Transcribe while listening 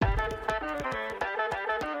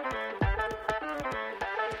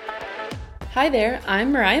Hi there,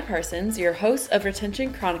 I'm Mariah Parsons, your host of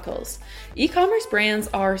Retention Chronicles. E-commerce brands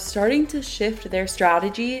are starting to shift their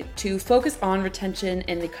strategy to focus on retention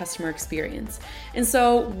and the customer experience. And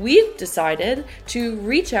so we've decided to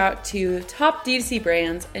reach out to top D2C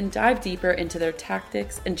brands and dive deeper into their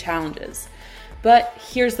tactics and challenges. But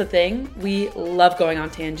here's the thing, we love going on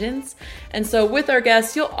tangents. And so with our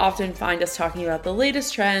guests, you'll often find us talking about the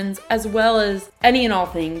latest trends as well as any and all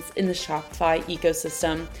things in the Shopify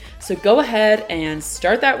ecosystem. So go ahead and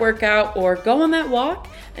start that workout or go on that walk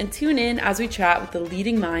and tune in as we chat with the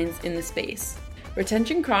leading minds in the space.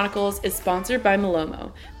 Retention Chronicles is sponsored by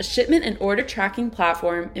Malomo, a shipment and order tracking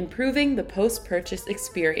platform improving the post-purchase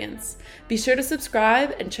experience. Be sure to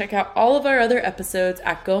subscribe and check out all of our other episodes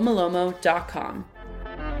at gomalomo.com.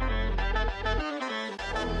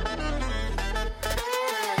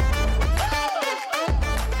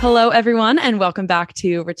 Hello, everyone, and welcome back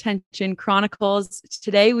to Retention Chronicles.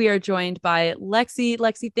 Today, we are joined by Lexi.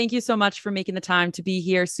 Lexi, thank you so much for making the time to be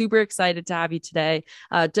here. Super excited to have you today.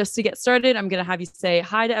 Just to get started, I'm going to have you say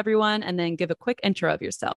hi to everyone and then give a quick intro of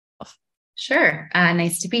yourself. Sure.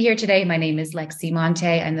 Nice to be here today. My name is Lexi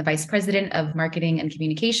Montee. I'm the Vice President of Marketing and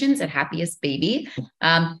Communications at Happiest Baby.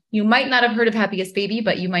 You might not have heard of Happiest Baby,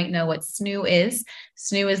 but you might know what SNOO is.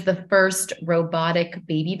 SNOO is the first robotic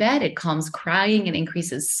baby bed. It calms crying and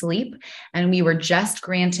increases sleep. And we were just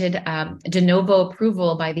granted de novo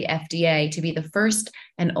approval by the FDA to be the first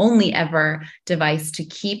and only ever device to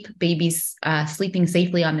keep babies sleeping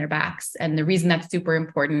safely on their backs. And the reason that's super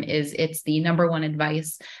important is it's the number one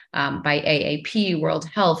advice by AAP, World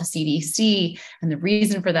Health, CDC. And the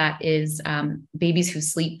reason for that is babies who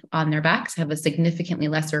sleep on their backs have a significantly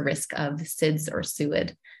lesser risk of SIDS or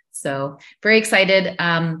SUID. So very excited.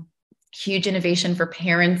 Huge innovation for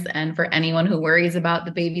parents and for anyone who worries about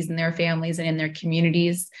the babies in their families and in their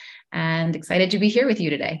communities. And excited to be here with you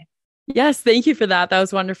today. Yes, thank you for that. That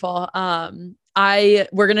was wonderful. We're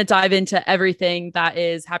going to dive into everything that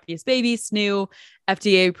is Happiest Baby, SNOO,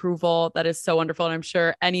 FDA approval. That is so wonderful. And I'm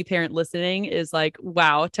sure any parent listening is like,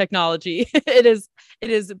 wow, technology. It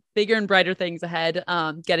is bigger and brighter things ahead,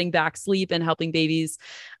 getting back sleep and helping babies,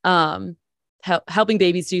 helping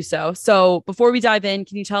babies do so. So before we dive in,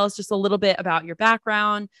 can you tell us just a little bit about your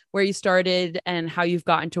background, where you started and how you've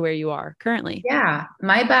gotten to where you are currently? Yeah,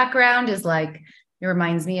 my background is it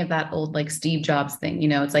reminds me of that old Steve Jobs thing.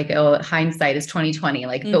 It's like, oh, hindsight is 2020.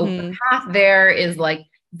 The path there is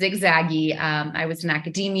zigzaggy. I was in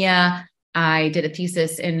academia. I did a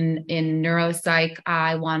thesis in neuropsych.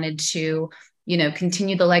 I wanted to,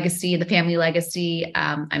 continue the legacy, the family legacy.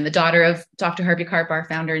 I'm the daughter of Dr. Harvey Karp, our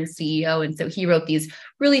founder and CEO. And so he wrote these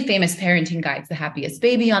really famous parenting guides, The Happiest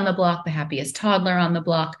Baby on the Block, The Happiest Toddler on the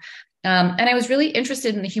Block. And I was really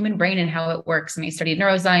interested in the human brain and how it works. And I studied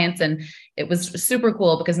neuroscience, and it was super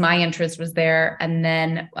cool because my interest was there. And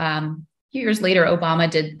then a few years later,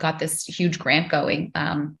 Obama got this huge grant going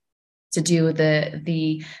to do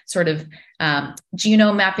the sort of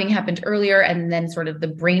genome mapping happened earlier. And then sort of the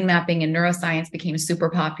brain mapping and neuroscience became super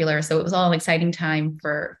popular. So it was all an exciting time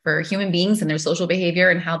for human beings and their social behavior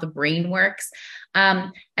and how the brain works.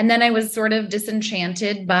 And then I was sort of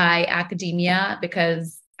disenchanted by academia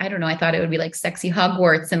because I don't know, I thought it would be like sexy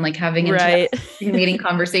Hogwarts and having meeting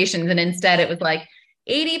conversations. And instead it was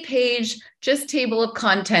 80-page just table of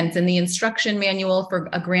contents and the instruction manual for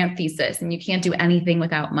a grant thesis. And you can't do anything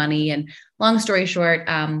without money. And long story short,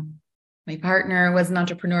 my partner was an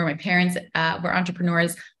entrepreneur. My parents were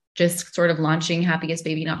entrepreneurs, just sort of launching Happiest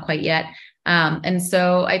Baby, not quite yet. And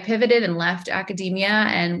so I pivoted and left academia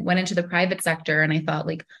and went into the private sector. And I thought,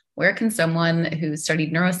 where can someone who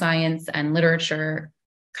studied neuroscience and literature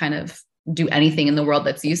kind of do anything in the world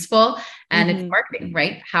that's useful? And it's marketing,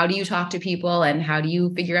 right? How do you talk to people and how do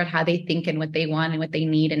you figure out how they think and what they want and what they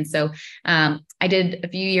need? And so I did a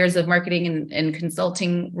few years of marketing and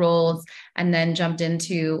consulting roles, and then jumped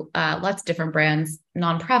into lots of different brands,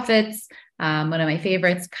 nonprofits. One of my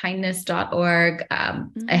favorites, kindness.org,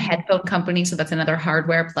 a headphone company. So that's another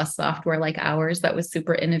hardware plus software like ours that was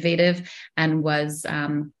super innovative and was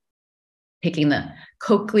taking the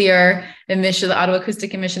cochlear emission, the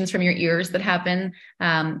autoacoustic emissions from your ears that happen,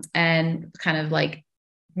 and kind of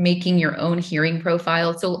making your own hearing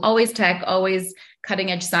profile. So always tech, always cutting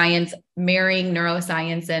edge science, marrying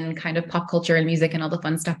neuroscience and kind of pop culture and music and all the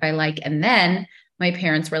fun stuff I like. And then my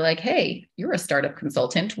parents were like, hey, you're a startup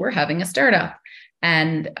consultant. We're having a startup.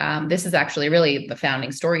 And this is actually really the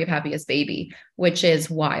founding story of Happiest Baby, which is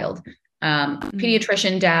wild.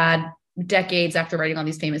 Pediatrician dad, decades after writing all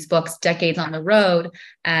these famous books, decades on the road,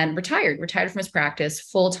 and retired from his practice,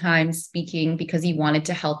 full-time speaking because he wanted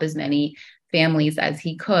to help as many families as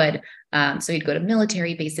he could. So he'd go to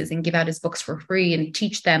military bases and give out his books for free and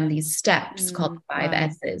teach them these steps called 5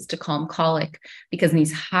 S's to calm colic, because in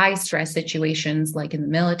these high stress situations, like in the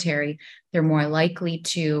military, they're more likely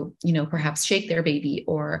to, perhaps shake their baby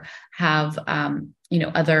or have,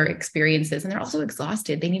 other experiences. And they're also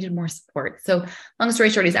exhausted. They needed more support. So long story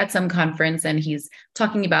short, he's at some conference and he's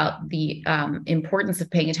talking about the importance of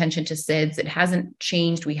paying attention to SIDS. It hasn't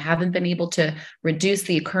changed. We haven't been able to reduce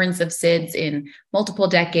the occurrence of SIDS in multiple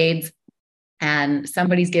decades. And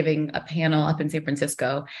somebody's giving a panel up in San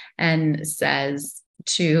Francisco and says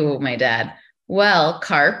to my dad, well,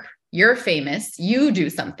 Carp, you're famous. You do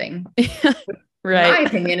something. Right. My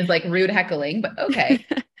opinion is like rude heckling, but okay.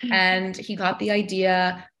 And he got the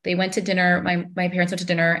idea. They went to dinner. My parents went to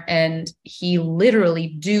dinner and he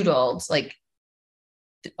literally doodled like,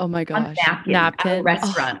 oh my gosh, napkin. At a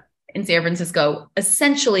restaurant in San Francisco,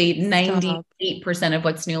 essentially 98% of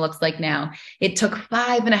what SNOO looks like now. It took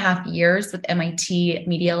 5.5 years with MIT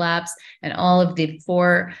Media Labs and all of the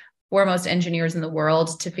foremost engineers in the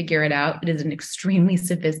world to figure it out. It is an extremely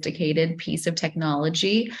sophisticated piece of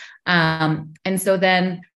technology. And so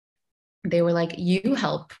then they were like, you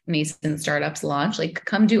help nascent startups launch, like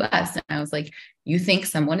come do us. And I was like, you think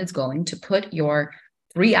someone is going to put your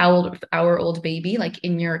 3-hour-old baby like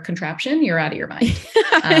in your contraption? You're out of your mind.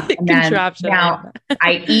 Contraption. Now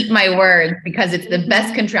I eat my words because it's the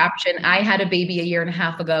best contraption. I had a baby 1.5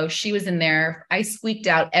 years ago. She was in there. I squeaked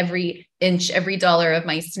out every inch, every dollar of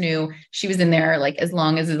my SNOO. She was in there like as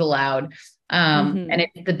long as is allowed. And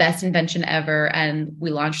it's the best invention ever. And we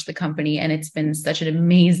launched the company and it's been such an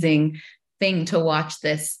amazing thing to watch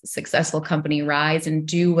this successful company rise and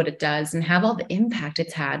do what it does and have all the impact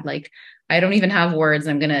it's had. Like, I don't even have words.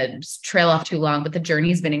 I'm going to trail off too long, but the journey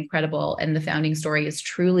has been incredible. And the founding story is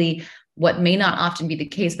truly what may not often be the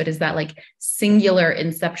case, but is that like singular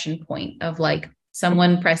inception point of like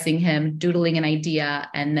someone pressing him, doodling an idea,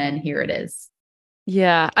 and then here it is.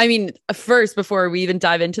 Yeah. I mean, first, before we even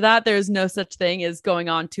dive into that, there's no such thing as going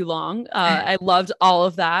on too long. I loved all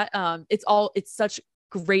of that. It's such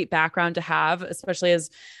great background to have, especially as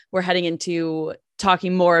we're heading into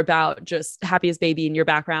talking more about just Happiest Baby and your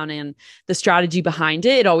background and the strategy behind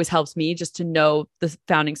it. It always helps me just to know the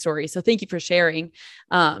founding story. So thank you for sharing.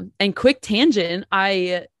 And quick tangent,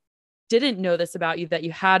 I didn't know this about you, that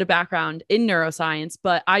you had a background in neuroscience,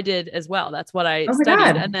 but I did as well. That's what I studied.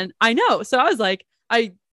 God. And then I know. So I was like,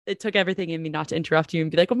 it took everything in me not to interrupt you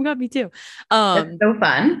and be like, oh my God, me too. That's so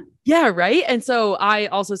fun. Yeah. Right. And so I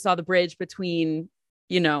also saw the bridge between,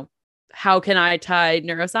 how can I tie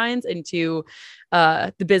neuroscience into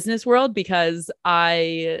the business world? Because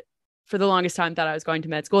I, for the longest time, thought I was going to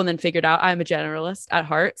med school and then figured out I'm a generalist at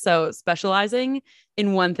heart. So specializing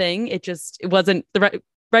in one thing, it wasn't the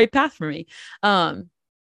right path for me.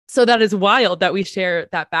 So that is wild that we share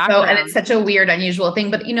that background. And it's such a weird, unusual thing,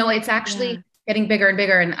 but it's actually getting bigger and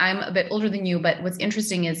bigger. And I'm a bit older than you, but what's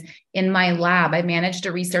interesting is in my lab, I managed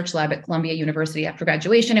a research lab at Columbia University after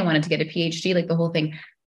graduation. I wanted to get a PhD, like the whole thing.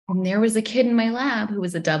 And there was a kid in my lab who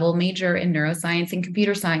was a double major in neuroscience and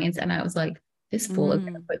computer science. And I was like, this fool is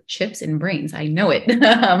going to put chips in brains. I know it.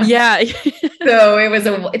 Yeah. So it was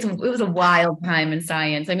a wild time in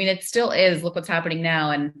science. I mean, it still is. Look what's happening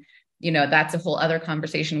now. And, that's a whole other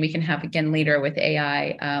conversation we can have again later with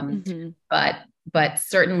AI. But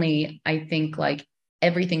certainly I think like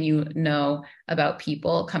everything about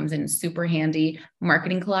people comes in super handy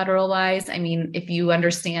marketing collateral wise. I mean, if you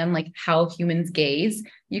understand like how humans gaze,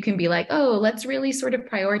 you can be like, oh, let's really sort of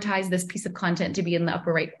prioritize this piece of content to be in the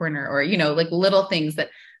upper right corner, or, like little things that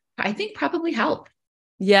I think probably help.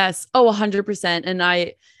 Yes. Oh,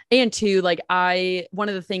 100%. And too, like one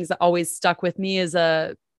of the things that always stuck with me as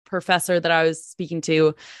a professor that I was speaking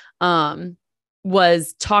to,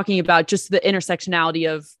 was talking about just the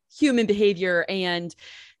intersectionality of human behavior and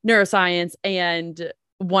neuroscience. And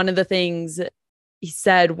one of the things he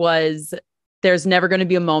said was, there's never going to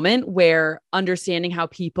be a moment where understanding how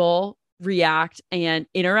people react and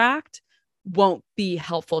interact won't be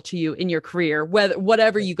helpful to you in your career,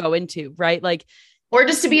 whatever you go into, right? Like, or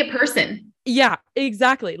just to be a person. Yeah,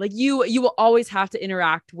 exactly. Like you will always have to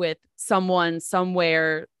interact with someone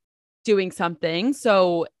somewhere doing something.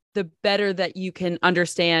 So the better that you can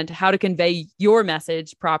understand how to convey your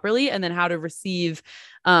message properly, and then how to receive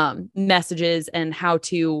messages and how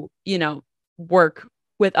to, work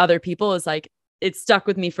with other people is like, it stuck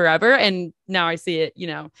with me forever. And now I see it,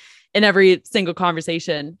 in every single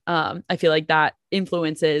conversation. I feel like that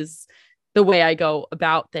influences the way I go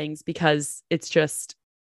about things, because it's just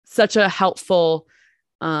such a helpful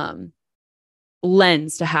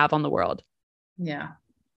lens to have on the world. Yeah.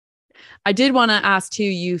 I did want to ask too,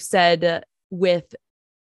 you said with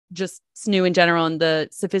just SNOO in general and the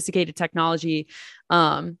sophisticated technology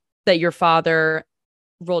that your father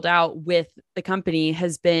rolled out with the company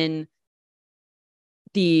has been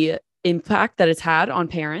the impact that it's had on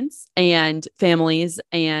parents and families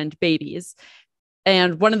and babies.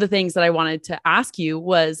 And one of the things that I wanted to ask you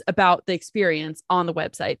was about the experience on the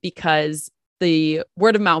website, because the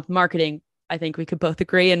word of mouth marketing, I think we could both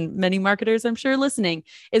agree, and many marketers I'm sure listening,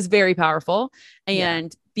 is very powerful.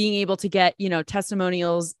 And being able to get,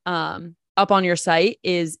 testimonials up on your site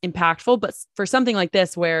is impactful. But for something like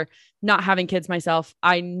this, where not having kids myself,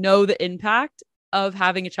 I know the impact of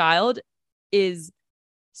having a child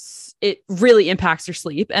it really impacts your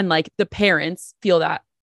sleep, and like the parents feel that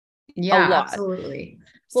a lot. Absolutely.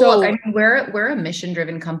 Well, look, I mean, we're a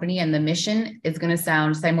mission-driven company, and the mission is going to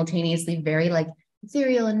sound simultaneously very like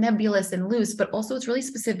ethereal and nebulous and loose, but also it's really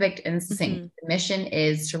specific and succinct. The mission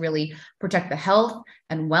is to really protect the health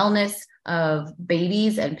and wellness of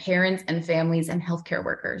babies and parents and families and healthcare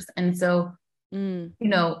workers. And so,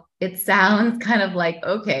 it sounds kind of like,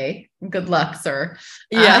 okay, good luck, sir.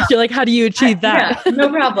 Yeah. You're like, how do you achieve that? No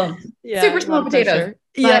problem. Super small potatoes.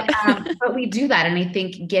 But, but we do that. And I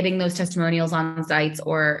think getting those testimonials on sites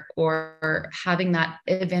or having that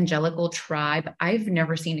evangelical tribe, I've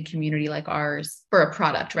never seen a community like ours for a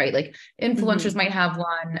product, right? Like influencers might have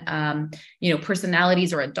one,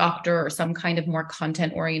 personalities or a doctor or some kind of more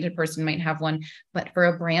content oriented person might have one, but for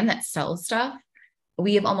a brand that sells stuff,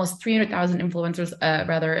 we have almost 300,000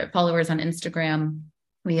 influencers, followers on Instagram.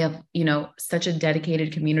 We have, such a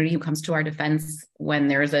dedicated community who comes to our defense when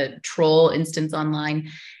there's a troll instance online.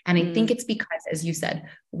 And I think it's because, as you said,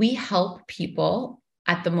 we help people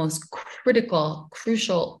at the most critical,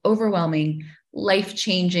 crucial, overwhelming,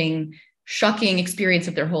 life-changing, shocking experience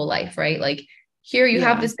of their whole life, right? Like here you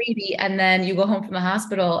have this baby and then you go home from the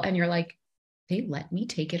hospital and you're like, they let me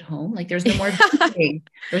take it home. Like there's no more visiting,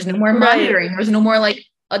 there's no more monitoring, there's no more like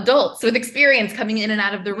adults with experience coming in and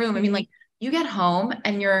out of the room. I mean, like you get home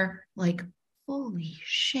and you're like, holy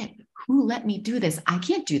shit, who let me do this? I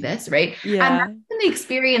can't do this. Right. Yeah. And that's been the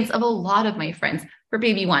experience of a lot of my friends. For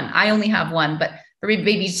baby one, I only have one, but for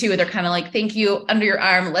baby two, they're kind of like, thank you, under your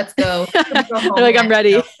arm, let's go. They're like, I'm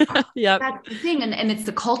ready. Yeah. That's the thing. And it's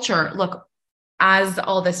the culture. Look, as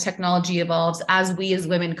all this technology evolves, as we as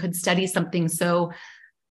women could study something so,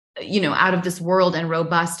 out of this world and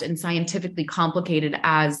robust and scientifically complicated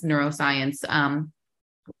as neuroscience,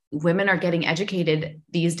 women are getting educated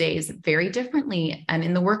these days very differently and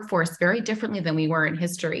in the workforce very differently than we were in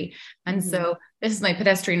history. And so this is my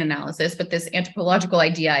pedestrian analysis, but this anthropological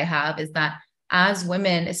idea I have is that as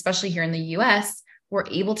women, especially here in the US, we're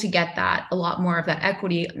able to get that a lot more of that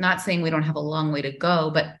equity, not saying we don't have a long way to go,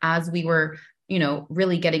 but as we were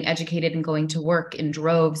really getting educated and going to work in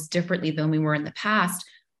droves differently than we were in the past,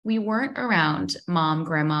 we weren't around mom,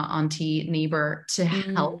 grandma, auntie, neighbor to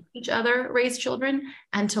help each other raise children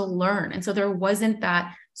and to learn. And so there wasn't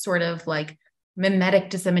that sort of like mimetic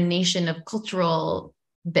dissemination of cultural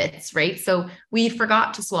bits, right? So we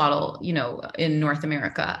forgot to swaddle, in North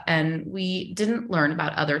America, and we didn't learn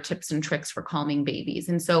about other tips and tricks for calming babies.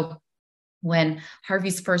 And so when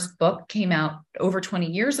Harvey's first book came out over 20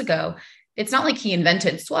 years ago, it's not like he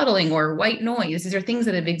invented swaddling or white noise. These are things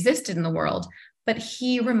that have existed in the world, but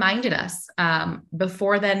he reminded us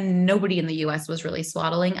before then, nobody in the US was really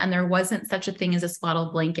swaddling, and there wasn't such a thing as a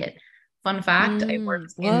swaddle blanket. Fun fact, I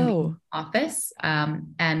worked in the office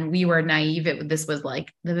and we were naive. This was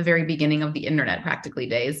like the very beginning of the internet practically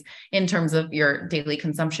days in terms of your daily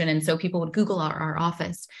consumption. And so people would Google our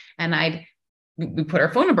office, and we put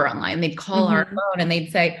our phone number online. They'd call our phone and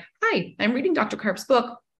they'd say, hi, I'm reading Dr. Karp's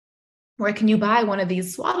book. Where can you buy one of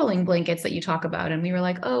these swaddling blankets that you talk about? And we were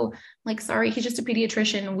like, oh, like, sorry, he's just a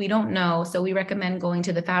pediatrician. We don't know. So we recommend going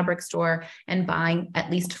to the fabric store and buying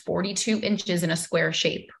at least 42 inches in a square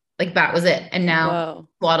shape. Like that was it. And now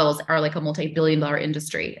swaddles are like a multi-billion-dollar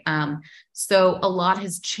industry. So a lot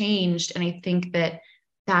has changed. And I think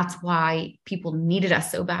that's why people needed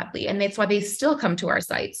us so badly. And that's why they still come to our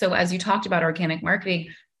site. So as you talked about organic marketing,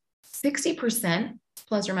 60%,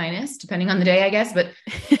 plus or minus, depending on the day, I guess, but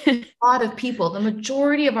a lot of people, the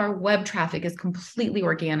majority of our web traffic is completely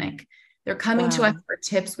organic. They're coming to us for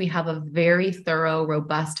tips. We have a very thorough,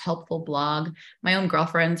 robust, helpful blog. My own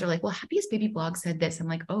girlfriends are like, well, Happiest Baby blog said this. I'm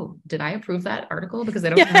like, oh, did I approve that article? Because I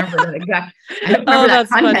don't remember that exact, I don't remember that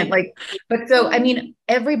content. Funny. Like, but so, I mean,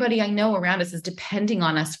 everybody I know around us is depending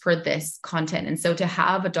on us for this content. And so to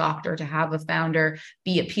have a doctor, to have a founder,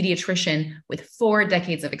 be a pediatrician with 4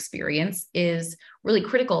 decades of experience is really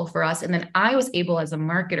critical for us. And then I was able as a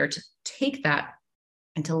marketer to take that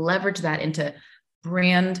and to leverage that into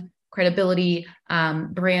brand credibility,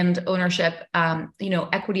 brand ownership,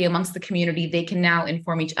 equity amongst the community. They can now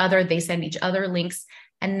inform each other. They send each other links.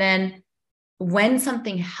 And then when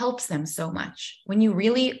something helps them so much, when you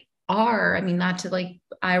really are, I mean, not to like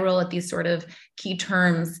eye roll at these sort of key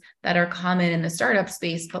terms that are common in the startup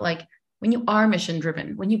space, but like when you are mission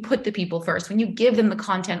driven, when you put the people first, when you give them the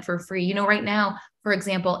content for free, right now, for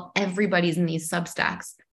example, everybody's in these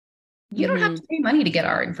Substacks. You don't have to pay money to get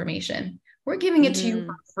our information. We're giving it to you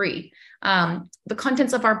for free. The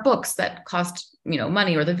contents of our books that cost,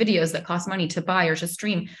 money, or the videos that cost money to buy or to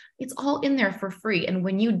stream, it's all in there for free. And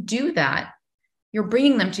when you do that, you're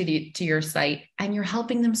bringing them to your site, and you're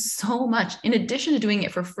helping them so much, in addition to doing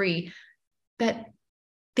it for free, that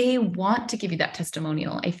they want to give you that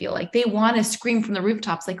testimonial. I feel like they want to scream from the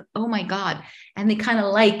rooftops, like, oh my God. And they kind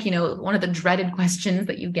of like, one of the dreaded questions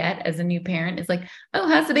that you get as a new parent is like, oh,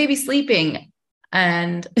 how's the baby sleeping?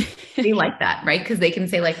 And they like that, right? Because they can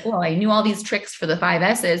say like, well, I knew all these tricks for the 5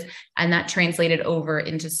 S's, and that translated over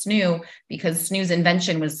into SNOO, because SNOO's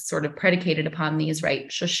invention was sort of predicated upon these, right?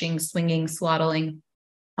 Shushing, swinging, swaddling,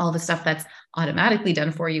 all the stuff that's automatically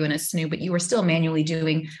done for you in a SNOO, but you were still manually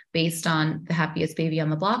doing based on the Happiest Baby on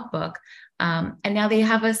the Block book. And now they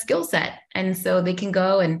have a skill set. And so they can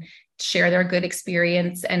go and share their good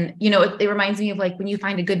experience. And, it reminds me of like when you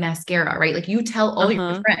find a good mascara, right? Like you tell all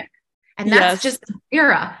your friends. And that's just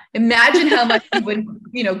mascara. Imagine how much you would,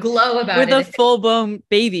 glow about with it. With a full-blown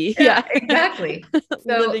baby. Yeah, exactly.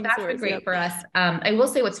 So that's great for us. I will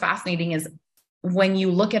say what's fascinating is when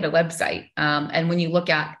you look at a website, and when you look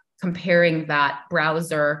at comparing that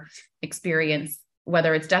browser experience,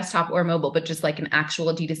 whether it's desktop or mobile, but just like an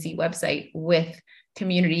actual D2C website with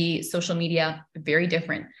community, social media, very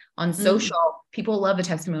different. On social, people love the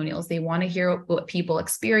testimonials. They want to hear what people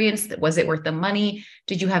experienced. Was it worth the money?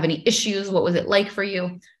 Did you have any issues? What was it like for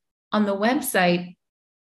you? On the website,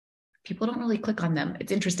 people don't really click on them.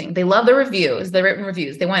 It's interesting. They love the reviews, the written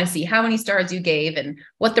reviews. They want to see how many stars you gave and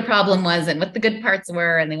what the problem was and what the good parts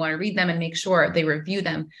were. And they want to read them and make sure they review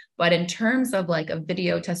them. But in terms of like a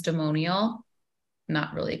video testimonial,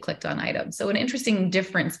 not really a clicked on item. So an interesting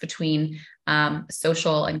difference between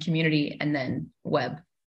social and community and then web.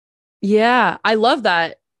 Yeah, I love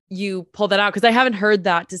that you pull that out, because I haven't heard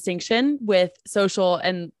that distinction with social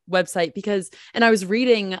and website, and I was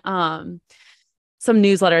reading some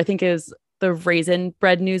newsletter, I think it was the Raisin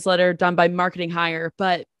Bread newsletter done by Marketing Hire,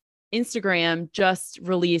 but Instagram just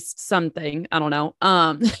released something, I don't know,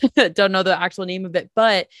 don't know the actual name of it,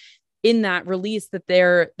 but in that release that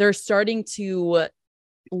they're starting to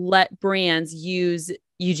let brands use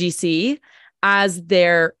UGC as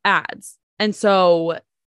their ads. And so,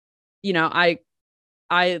 I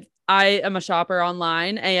am a shopper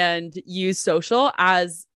online and use social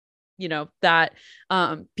as, that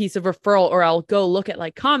piece of referral, or I'll go look at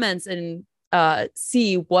like comments and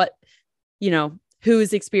see what,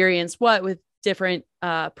 who's experienced what with different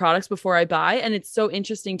products before I buy. And it's so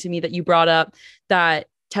interesting to me that you brought up that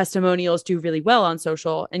testimonials do really well on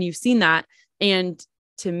social, and you've seen that. And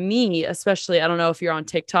to me, especially, I don't know if you're on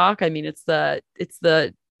TikTok. I mean, it's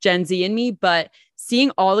the Gen Z in me, but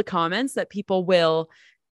seeing all the comments that people will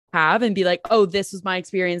have and be like, oh, this was my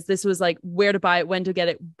experience. This was like where to buy it, when to get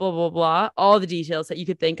it, blah, blah, blah, all the details that you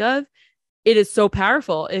could think of. It is so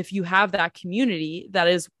powerful if you have that community that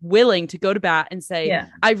is willing to go to bat and say,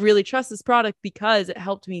 I really trust this product because it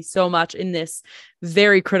helped me so much in this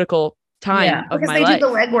very critical time of my life. Because they do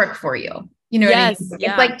the legwork for you. You know what I mean?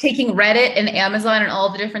 It's like taking Reddit and Amazon and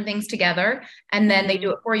all the different things together, and then they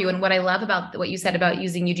do it for you. And what I love about what you said about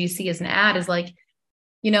using UGC as an ad is like,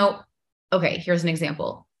 okay, here's an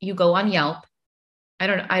example. You go on Yelp.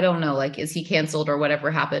 I don't know, like, is he canceled or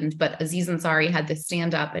whatever happened? But Aziz Ansari had this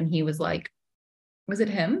stand up, and he was like, was it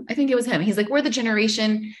him? I think it was him. He's like, we're the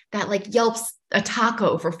generation that like Yelps a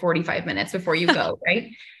taco for 45 minutes before you go.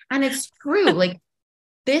 Right. And it's true. Like,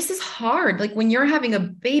 this is hard. Like when you're having a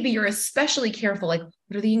baby, you're especially careful. Like,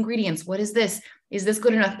 what are the ingredients? What is this? Is this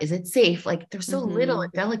good enough? Is it safe? Like, they're so little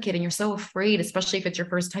and delicate, and you're so afraid, especially if it's your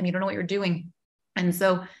first time, you don't know what you're doing. And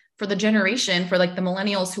so for the generation, for like the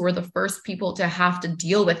millennials who were the first people to have to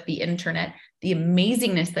deal with the internet, the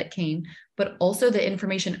amazingness that came, but also the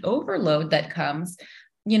information overload that comes,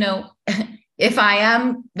 if I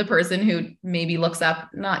am the person who maybe looks up,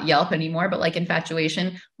 not Yelp anymore, but like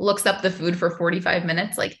Infatuation, looks up the food for 45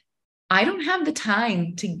 minutes, like I don't have the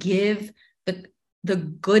time to give the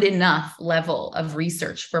good enough level of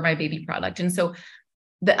research for my baby product. And so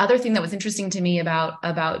the other thing that was interesting to me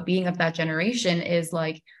about being of that generation is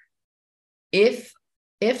like, if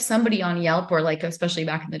if somebody on Yelp or like, especially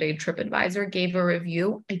back in the day, TripAdvisor gave a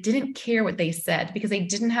review, I didn't care what they said because I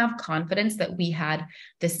didn't have confidence that we had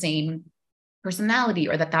the same personality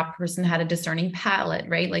or that person had a discerning palate,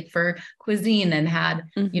 right? Like for cuisine and had,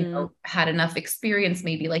 had enough experience,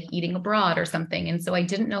 maybe like eating abroad or something. And so I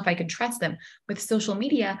didn't know if I could trust them. With social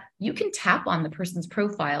media, you can tap on the person's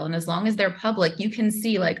profile. And as long as they're public, you can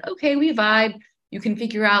see like, okay, we vibe. You can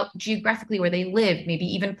figure out geographically where they live, maybe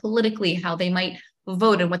even politically, how they might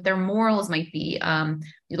vote and what their morals might be.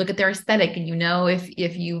 You look at their aesthetic and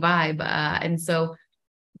if you vibe. And so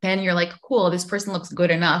then you're like, cool, this person looks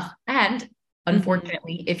good enough. And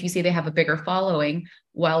unfortunately, if you see they have a bigger following,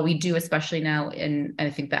 while we do, especially now, and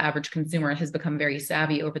I think the average consumer has become very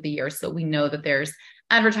savvy over the years. So we know that there's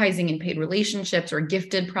advertising and paid relationships or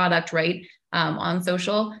gifted product, right? On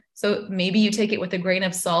social. So maybe you take it with a grain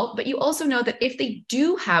of salt, but you also know that if they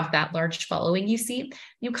do have that large following,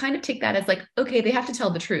 you kind of take that as like, okay, they have to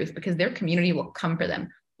tell the truth because their community will come for them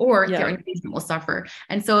or their engagement will suffer.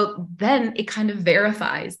 And so then it kind of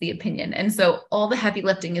verifies the opinion. And so all the heavy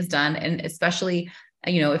lifting is done. And especially,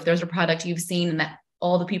 if there's a product you've seen and that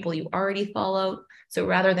all the people you already follow. So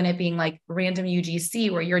rather than it being like random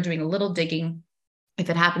UGC where you're doing a little digging, if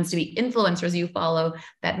it happens to be influencers you follow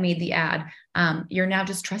that made the ad, you're now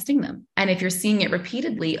just trusting them. And if you're seeing it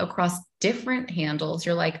repeatedly across different handles,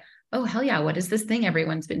 you're like, oh, hell yeah, what is this thing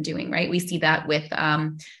everyone's been doing, right? We see that with,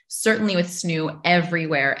 certainly with SNOO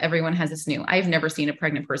everywhere. Everyone has a SNOO. I've never seen a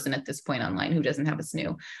pregnant person at this point online who doesn't have a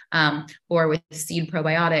SNOO, or with seed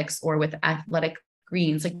probiotics or with athletic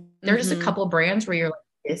greens. Like there's just a couple of brands where you're like,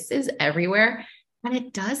 this is everywhere. And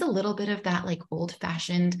it does a little bit of that like old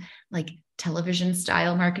fashioned, like television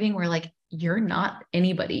style marketing where like, you're not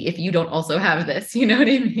anybody if you don't also have this, you know what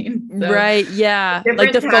I mean? So, right. Yeah.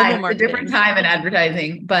 Like the FOMO marketing. A different time in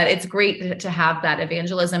advertising, but it's great to have that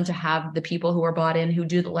evangelism, to have the people who are bought in, who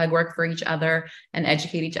do the legwork for each other and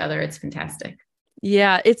educate each other. It's fantastic.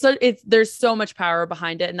 Yeah. There's so much power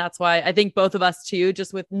behind it. And that's why I think both of us too,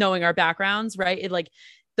 just with knowing our backgrounds, right? It like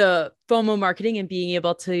the FOMO marketing and being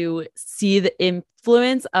able to see the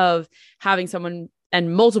influence of having someone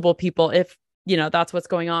and multiple people, if that's what's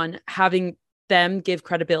going on, having them give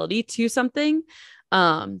credibility to something.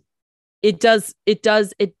 It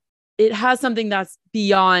has something that's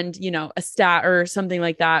beyond, a stat or something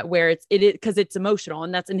like that, where because it's emotional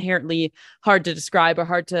and that's inherently hard to describe or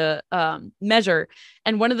hard to measure.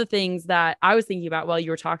 And one of the things that I was thinking about while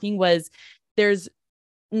you were talking was there's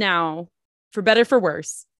now, for better, for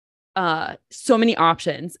worse, so many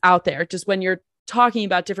options out there, just when you're talking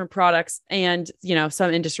about different products and,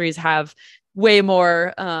 some industries have way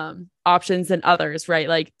more options than others, right?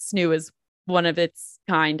 Like SNOO is one of its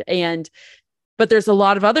kind. But there's a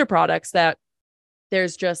lot of other products that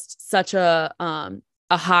there's just such a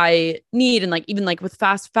high need. And like, even like with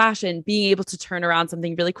fast fashion, being able to turn around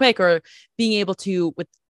something really quick, or being able to, with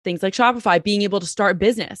things like Shopify, being able to start a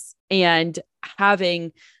business and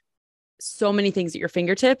having so many things at your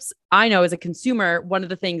fingertips. I know as a consumer, one of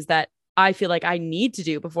the things that I feel like I need to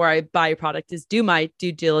do before I buy a product is do my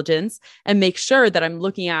due diligence and make sure that I'm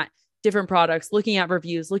looking at different products, looking at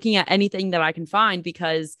reviews, looking at anything that I can find,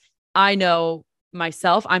 because I know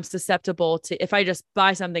myself, I'm susceptible to, if I just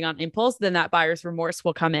buy something on impulse, then that buyer's remorse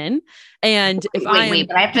will come in. And but I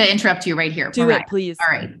have to interrupt you right here. Do Mariah. It, please.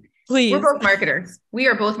 All right. Please. We're both marketers. We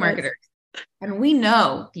are both marketers. Yes. And we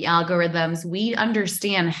know the algorithms. We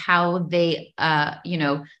understand how they,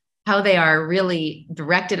 how they are really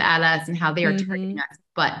directed at us and how they are targeting us.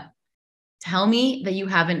 But tell me that you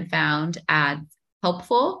haven't found ads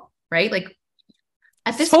helpful, right? Like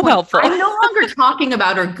at this point, helpful. I'm no longer talking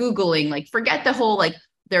about or Googling, like forget the whole, like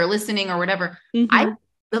they're listening or whatever. The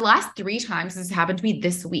last 3 times this happened to me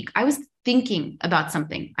this week, I was thinking about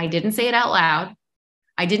something. I didn't say it out loud.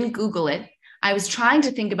 I didn't Google it. I was trying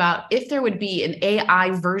to think about if there would be an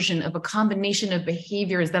AI version of a combination of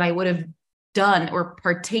behaviors that I would have done or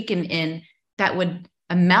partaken in that would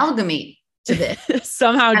amalgamate to this.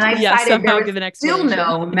 somehow give an explanation. Still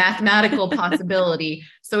no mathematical possibility.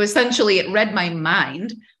 So essentially it read my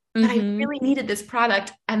mind that I really needed this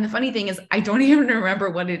product. And the funny thing is, I don't even remember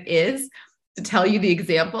what it is to tell you the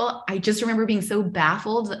example. I just remember being so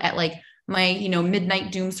baffled at like my,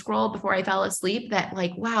 midnight doom scroll before I fell asleep that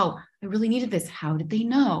like, wow, I really needed this. How did they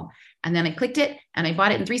know? And then I clicked it and I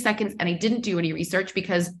bought it in 3 seconds and I didn't do any research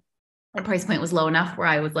because the price point was low enough where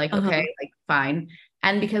I was like, okay, like fine.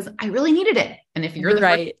 And because I really needed it. And if you're the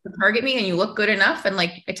first to target me and you look good enough, and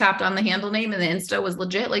like I tapped on the handle name and the Insta was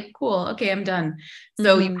legit, like, cool. Okay. I'm done.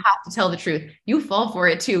 So you have to tell the truth. You fall for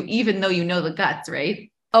it too, even though you know the guts,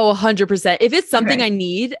 right? Oh, 100%. If it's something I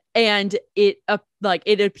need and it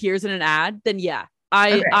appears in an ad, then yeah,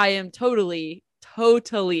 I Okay. am totally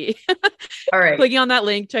All right. clicking on that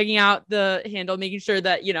link, checking out the handle, making sure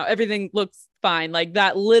that, everything looks fine, like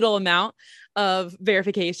that little amount of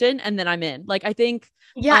verification. And then I'm in. Like, I think,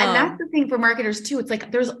 Yeah. And that's the thing for marketers too. It's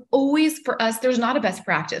like, there's always for us, there's not a best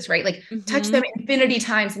practice, right? Like touch them infinity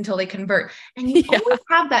times until they convert. And you always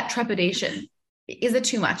have that trepidation. Is it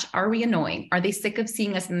too much? Are we annoying? Are they sick of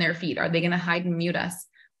seeing us in their feed? Are they going to hide and mute us?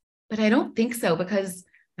 But I don't think so, because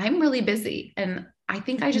I'm really busy. And I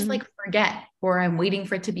think I just like forget, or I'm waiting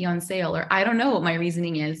for it to be on sale, or I don't know what my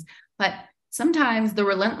reasoning is, but sometimes the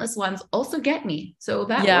relentless ones also get me. So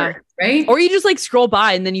that works, right? Or you just like scroll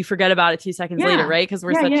by and then you forget about it 2 seconds later, right? Because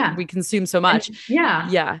we consume so much.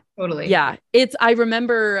 Totally. Yeah. I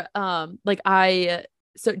remember,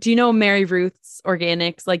 so do you know Mary Ruth's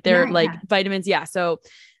Organics? Like they're vitamins. Yeah. So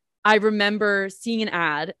I remember seeing an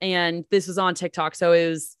ad, and this was on TikTok. So it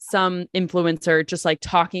was some influencer just like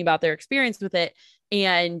talking about their experience with it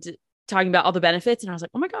and talking about all the benefits. And I was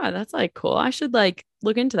like, oh my God, that's like cool. I should like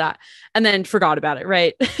look into that. And then forgot about it.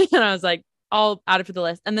 Right. And I was like, I'll add it for the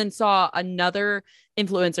list. And then saw another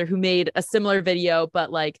influencer who made a similar video,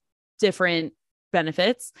 but like different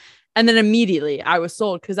benefits. And then immediately I was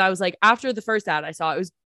sold, because I was like, after the first ad I saw,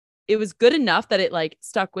 it was good enough that it like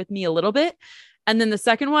stuck with me a little bit. And then the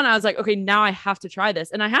second one, I was like, okay, now I have to try this.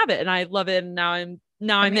 And I have it and I love it. And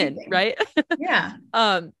now I'm in, right? Yeah.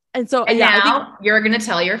 And so, now I think you're going to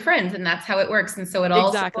tell your friends, and that's how it works. And so it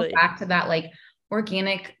all goes back to that, like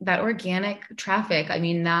organic traffic. I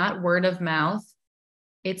mean, that word of mouth,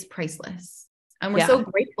 it's priceless. And we're so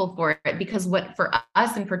grateful for it, because what for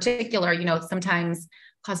us in particular, sometimes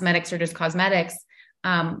cosmetics are just cosmetics.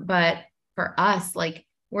 But for us, like,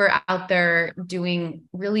 we're out there doing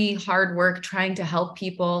really hard work trying to help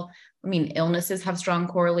people. I mean, illnesses have strong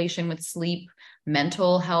correlation with sleep,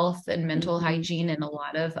 mental health and mental hygiene, and a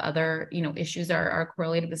lot of other, issues are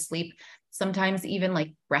correlated with sleep. Sometimes even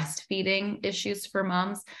like breastfeeding issues for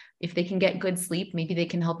moms, if they can get good sleep, maybe they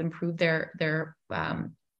can help improve their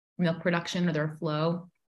milk production or their flow.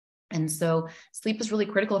 And so sleep is really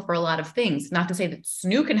critical for a lot of things. Not to say that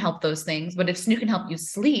SNOO can help those things, but if SNOO can help you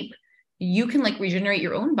sleep, you can like regenerate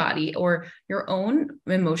your own body or your own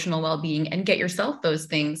emotional well-being and get yourself those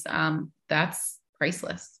things. That's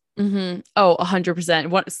priceless. Oh,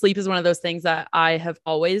 100%. Sleep is one of those things that I have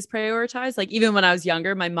always prioritized. Like even when I was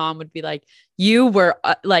younger, my mom would be like, you were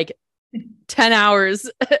like 10 hours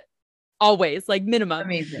always, like minimum.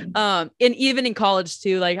 Amazing. And even in college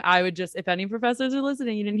too, like I would just, if any professors are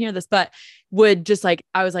listening, you didn't hear this, but would just like,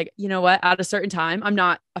 I was like, you know what, at a certain time, I'm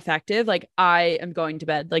not effective. Like I am going to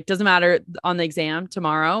bed, like, doesn't matter on the exam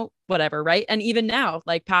tomorrow, whatever. Right. And even now,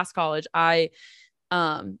 like past college,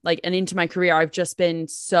 and into my career, I've just been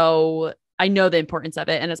I know the importance of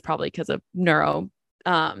it, and it's probably because of neuro,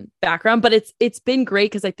 background, but it's been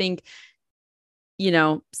great. Cause I think,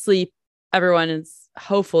 sleep, everyone is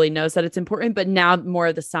hopefully knows that it's important, but now more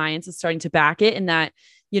of the science is starting to back it, and that,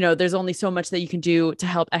 there's only so much that you can do to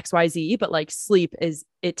help XYZ, but like sleep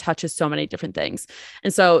it touches so many different things.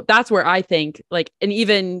 And so that's where I think like, and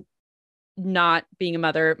even not being a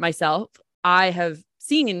mother myself, I have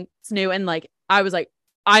seen SNOO, and like, I was like,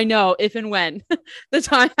 I know if and when the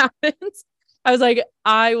time happens, I was like,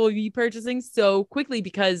 I will be purchasing so quickly,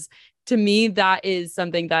 because to me, that is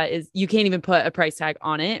something that is, you can't even put a price tag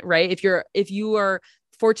on it, right? If you are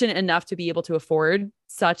fortunate enough to be able to afford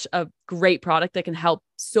such a great product that can help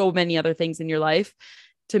so many other things in your life,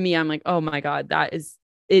 to me, I'm like, oh my God, that is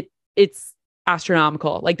it. It's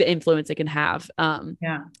astronomical, like the influence it can have.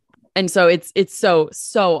 And so it's so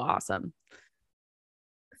awesome.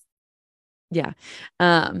 Yeah.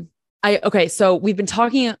 Okay. So we've been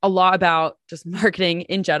talking a lot about just marketing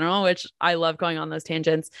in general, which I love going on those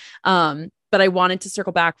tangents. But I wanted to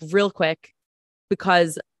circle back real quick,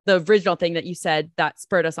 because the original thing that you said that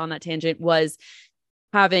spurred us on that tangent was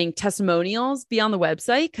having testimonials be on the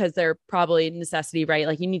website, because they're probably a necessity, right?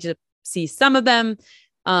 Like you need to see some of them,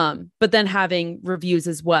 but then having reviews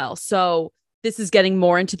as well. So this is getting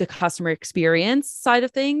more into the customer experience side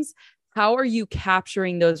of things. How are you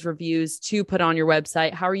capturing those reviews to put on your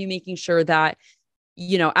website? How are you making sure that,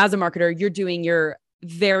 as a marketer, you're doing your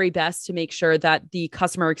very best to make sure that the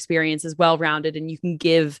customer experience is well-rounded and you can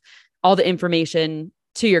give all the information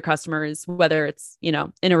to your customers, whether it's, in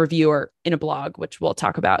a review or in a blog, which we'll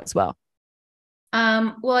talk about as well?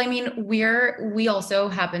 Well, I mean, we also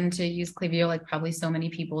happen to use Klaviyo, like probably so many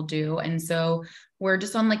people do. And so we're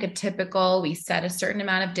just on like we set a certain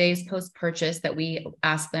amount of days post-purchase that we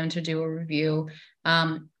ask them to do a review.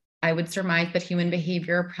 I would surmise that human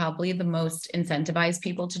behavior, probably the most incentivized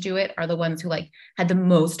people to do it are the ones who like had the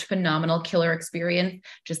most phenomenal killer experience.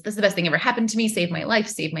 Just this is the best thing ever happened to me, saved my life,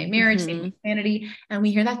 saved my marriage, saved my sanity. And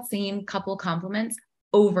we hear that same couple compliments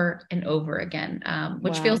over and over again,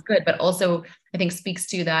 which feels good, but also I think speaks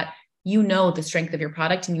to that, you know, the strength of your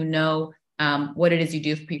product and you know what it is you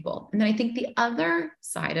do for people. And then I think the other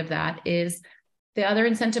side of that is the other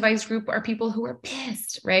incentivized group are people who are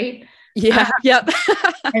pissed, right? Yeah. Yep.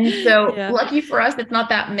 And so lucky for us, it's not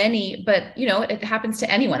that many, but you know, it happens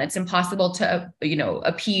to anyone. It's impossible to, you know,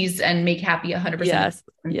 appease and make happy 100%. Yes.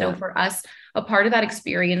 And so for us, a part of that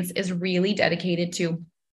experience is really dedicated to,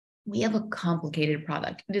 we have a complicated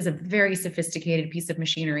product. It is a very sophisticated piece of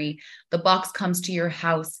machinery. The box comes to your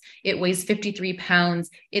house. It weighs 53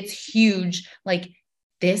 pounds. It's huge. Like,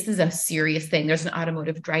 this is a serious thing. There's an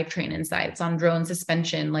automotive drivetrain inside. It's on drone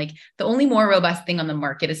suspension. Like, the only more robust thing on the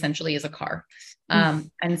market essentially is a car.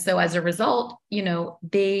 And so as a result, you know,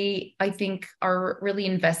 they, I think, are really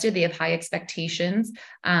invested. They have high expectations.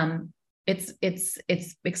 It's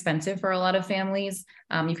expensive for a lot of families.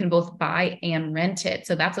 You can both buy and rent it.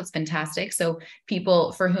 So that's what's fantastic. So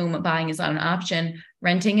people for whom buying is not an option,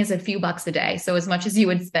 renting is a few bucks a day. So as much as you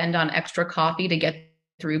would spend on extra coffee to get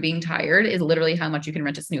through being tired is literally how much you can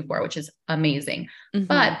rent a SNOO for, which is amazing.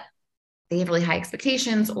 But they have really high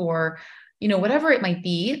expectations, or, you know, whatever it might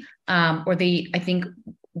be. Or they, I think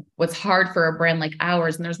what's hard for a brand like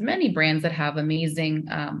ours, and there's many brands that have amazing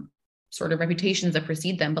sort of reputations that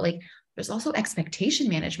precede them, but like, there's also expectation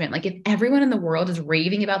management. Like, if everyone in the world is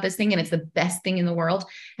raving about this thing and it's the best thing in the world,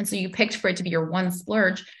 and so you picked for it to be your one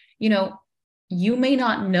splurge, you know, you may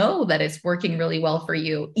not know that it's working really well for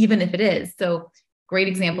you, even if it is. So great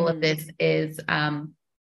example of this is,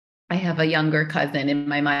 I have a younger cousin in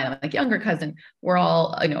my mind. I'm like, younger cousin, we're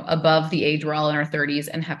all, you know, above the age, we're all in our 30s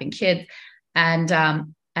and having kids.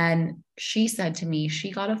 And she said to me,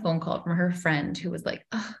 she got a phone call from her friend who was like,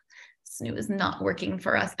 oh, SNOO is not working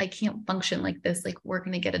for us. I can't function like this. Like, we're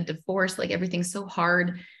going to get a divorce. Like, everything's so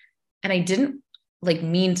hard. And I didn't like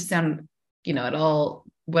mean to sound, you know, at all,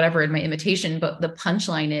 whatever in my imitation, but the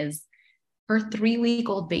punchline is her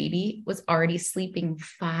 3-week-old baby was already sleeping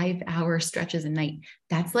 5-hour stretches a night.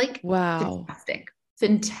 That's like, wow,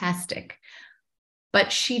 fantastic.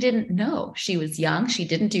 But she didn't know. She was young. She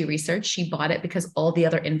didn't do research. She bought it because all the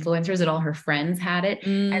other influencers and all her friends had it.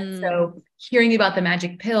 And so hearing about the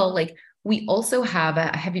magic pill, like, we also have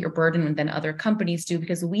a heavier burden than other companies do,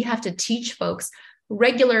 because we have to teach folks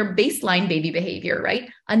regular baseline baby behavior, right?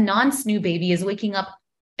 A non-SNOO baby is waking up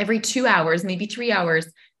every 2 hours, maybe 3 hours.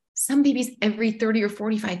 Some babies every 30 or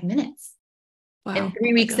 45 minutes. Wow. And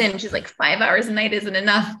 3 weeks in, she's like, 5 hours a night isn't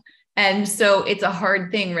enough. And so it's a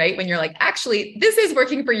hard thing, right? When you're like, actually, this is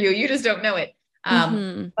working for you. You just don't know it.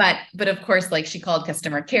 But of course, like, she called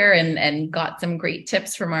customer care and got some great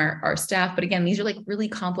tips from our staff. But again, these are like really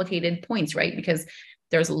complicated points, right? Because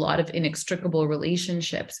there's a lot of inextricable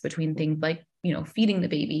relationships between things like, you know, feeding the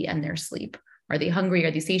baby and their sleep. Are they hungry?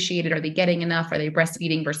 Are they satiated? Are they getting enough? Are they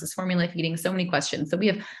breastfeeding versus formula feeding? So many questions. So we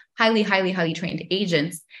have highly, highly, highly trained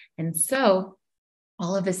agents. And so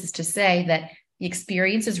all of this is to say that the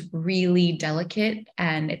experience is really delicate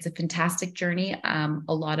and it's a fantastic journey. A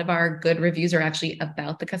lot of our good reviews are actually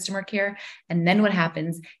about the customer care. And then what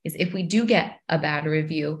happens is, if we do get a bad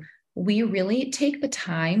review, we really take the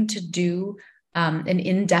time to do an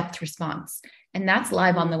in-depth response. And that's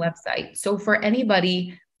live on the website. So for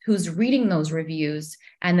anybody who's reading those reviews,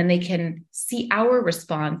 and then they can see our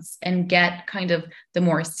response and get kind of the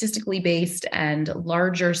more statistically based and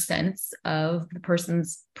larger sense of the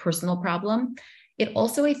person's personal problem. It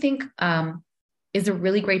also, I think, is a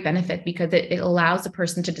really great benefit, because it allows the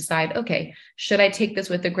person to decide, okay, should I take this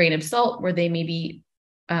with a grain of salt, where they may be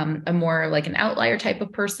a more like an outlier type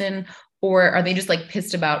of person, or are they just like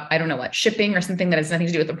pissed about, I don't know what, shipping or something that has nothing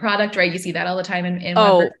to do with the product, right? You see that all the time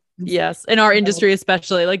in yes. In our industry,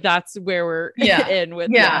 especially, like, that's where we're in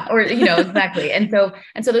with. Or, you know, exactly. And so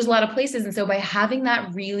there's a lot of places. And so by having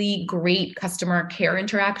that really great customer care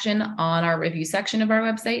interaction on our review section of our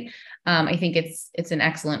website, I think it's an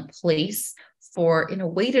excellent place for, in a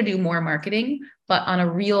way, to do more marketing, but on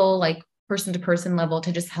a real, like, person to person level,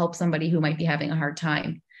 to just help somebody who might be having a hard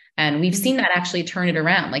time. And we've seen that actually turn it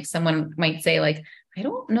around. Like, someone might say, like, I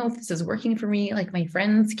don't know if this is working for me. Like, my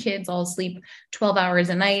friends' kids all sleep 12 hours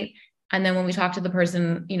a night. And then when we talk to the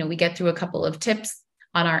person, you know, we get through a couple of tips.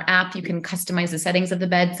 On our app, you can customize the settings of the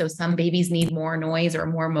bed. So some babies need more noise or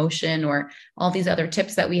more motion, or all these other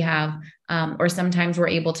tips that we have. Or sometimes we're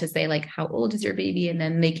able to say, like, how old is your baby? And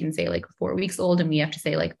then they can say, like, 4 weeks old. And we have to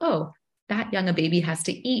say, like, oh, that young a baby has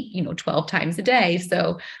to eat, you know, 12 times a day.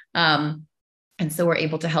 So And so we're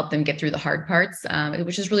able to help them get through the hard parts,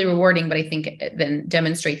 which is really rewarding. But I think it then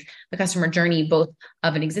demonstrates the customer journey, both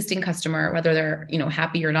of an existing customer, whether they're,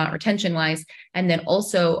 happy or not retention wise, and then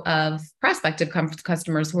also of prospective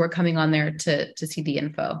customers who are coming on there to see the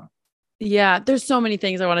info. Yeah, there's so many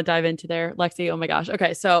things I want to dive into there, Lexi. Oh my gosh.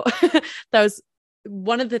 Okay. So that was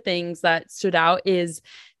one of the things that stood out is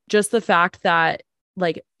just the fact that,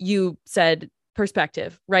 like you said,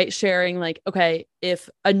 perspective, right? Sharing like, okay, if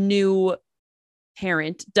a new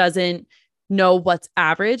parent doesn't know what's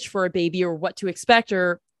average for a baby or what to expect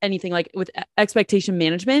or anything, like with expectation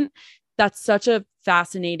management, that's such a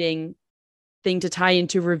fascinating thing to tie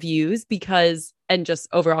into reviews and just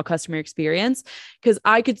overall customer experience. Because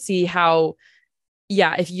I could see how,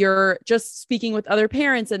 yeah, if you're just speaking with other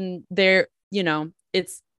parents and they're,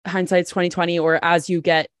 it's hindsight's 2020, or as you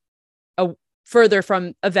get further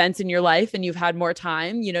from events in your life and you've had more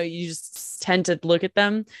time, you just tend to look at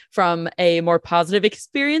them from a more positive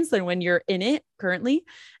experience than when you're in it currently.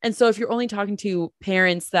 And so if you're only talking to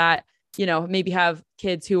parents that, maybe have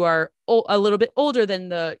kids who are a little bit older than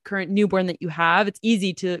the current newborn that you have, it's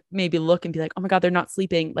easy to maybe look and be like, oh my God, they're not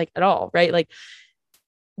sleeping like at all. Right. Like,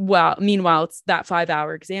 well, meanwhile, it's that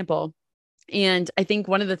 5-hour example. And I think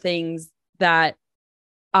one of the things that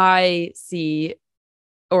I see,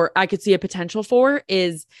 or I could see a potential for,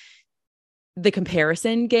 is the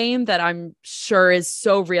comparison game that I'm sure is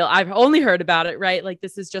so real. I've only heard about it, right? Like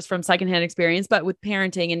this is just from secondhand experience, but with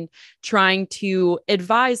parenting and trying to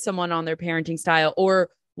advise someone on their parenting style or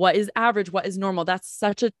what is average, what is normal. That's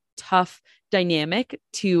such a tough dynamic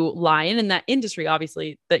to lie in that industry,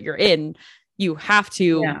 obviously, that you're in. You have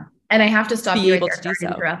to. Yeah. And I have to stop you right there. To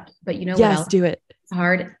interrupt, but what else? Yes, do it. It's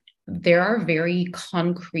hard. There are very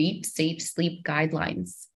concrete safe sleep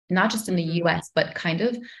guidelines, not just in the US, but kind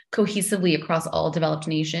of cohesively across all developed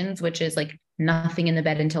nations, which is like nothing in the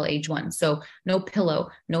bed until age 1. So no pillow,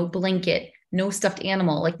 no blanket, no stuffed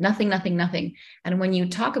animal, like nothing. And when you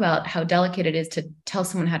talk about how delicate it is to tell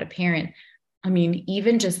someone how to parent, I mean,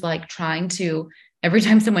 even just like trying to, every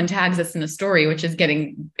time someone tags us in a story, which is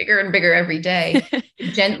getting bigger and bigger every day,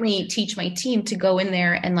 gently teach my team to go in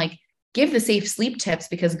there and like give the safe sleep tips,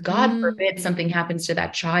 because God forbid something happens to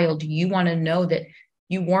that child. You want to know that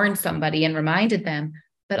you warned somebody and reminded them,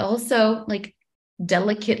 but also like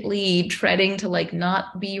delicately treading to like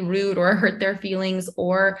not be rude or hurt their feelings,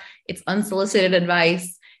 or it's unsolicited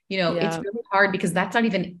advice. It's really hard because that's not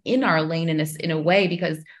even in our lane in a way,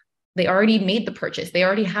 because they already made the purchase. They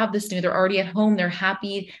already have the SNOO. They're already at home. They're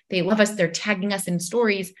happy. They love us. They're tagging us in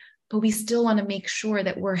stories, but we still want to make sure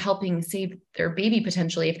that we're helping save their baby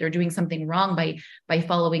potentially if they're doing something wrong by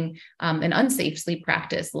following an unsafe sleep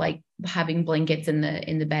practice, like having blankets in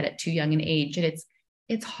the bed at too young an age. And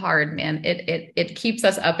it's hard, man. It keeps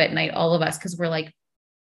us up at night, all of us, because we're like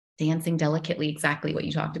dancing delicately, exactly what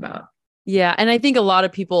you talked about. Yeah. And I think a lot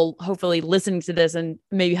of people hopefully listening to this and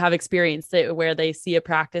maybe have experienced it, where they see a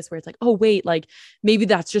practice where it's like, oh, wait, like maybe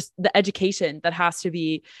that's just the education that has to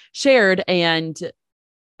be shared. And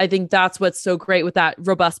I think that's what's so great with that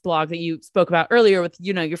robust blog that you spoke about earlier with,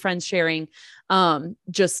 your friends sharing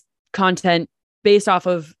just content based off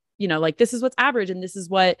of, like this is what's average and this is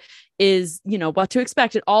what is, what to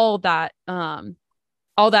expect, and all that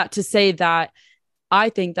to say that I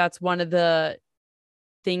think that's one of the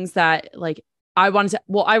things that like I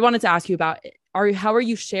wanted to ask you about. How are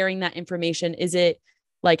you sharing that information? Is it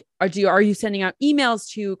like, are you sending out emails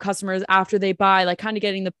to customers after they buy, like kind of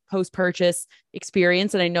getting the post-purchase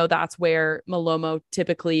experience? And I know that's where Malomo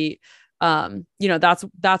typically,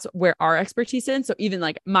 that's where our expertise is. So even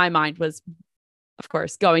like my mind was, of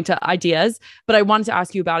course, going to ideas, but I wanted to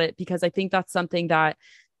ask you about it because I think that's something that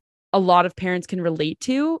a lot of parents can relate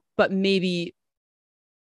to, but maybe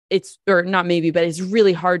it's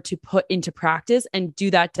really hard to put into practice and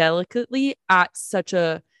do that delicately at such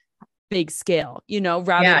a big scale,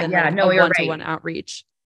 rather than a one-to-one outreach.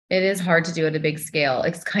 It is hard to do at a big scale.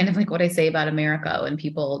 It's kind of like what I say about America when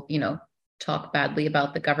people, talk badly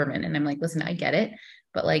about the government. And I'm like, listen, I get it,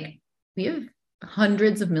 but like we have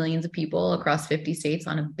hundreds of millions of people across 50 states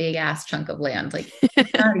on a big ass chunk of land. Like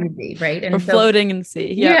it's not easy, right? And we're floating in the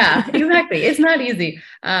sea. Yeah, exactly. It's not easy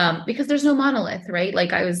because there's no monolith, right?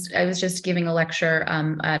 Like I was just giving a lecture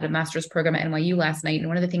at a master's program at NYU last night. And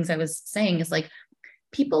one of the things I was saying is like,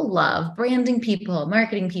 people love branding, people,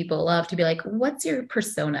 marketing people love to be like, what's your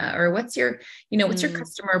persona, or what's your, what's your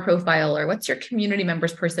customer profile, or what's your community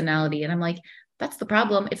member's personality? And I'm like, that's the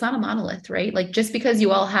problem. It's not a monolith, right? Like just because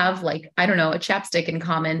you all have like, I don't know, a chapstick in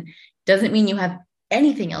common doesn't mean you have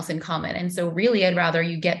anything else in common. And so really, I'd rather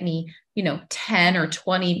you get me, 10 or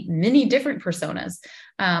 20 many different personas.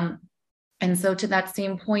 And so to that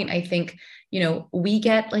same point, I think, we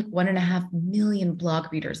get like 1.5 million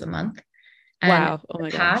blog readers a month. And in Wow. Oh the my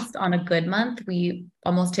gosh. past, on a good month, we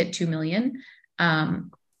almost hit 2 million.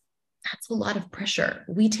 That's a lot of pressure.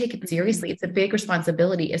 We take it seriously. It's a big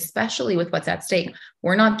responsibility, especially with what's at stake.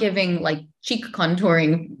 We're not giving like cheek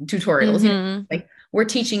contouring tutorials, like we're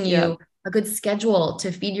teaching you a good schedule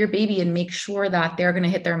to feed your baby and make sure that they're going to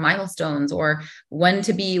hit their milestones, or when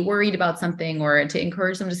to be worried about something, or to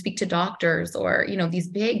encourage them to speak to doctors, or, these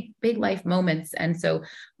big, big life moments. And so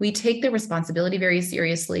we take the responsibility very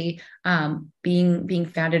seriously. Being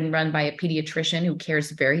founded and run by a pediatrician who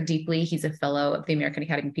cares very deeply. He's a fellow of the American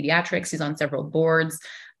Academy of Pediatrics. He's on several boards.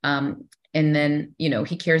 And then,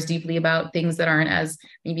 he cares deeply about things that aren't as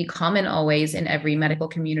maybe common always in every medical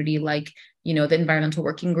community, like, the environmental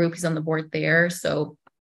working group. He's on the board there. So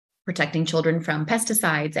protecting children from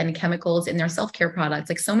pesticides and chemicals in their self-care products,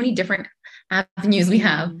 like so many different avenues we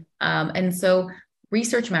have. And so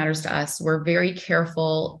research matters to us. We're very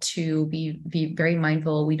careful to be very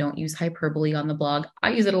mindful. We don't use hyperbole on the blog.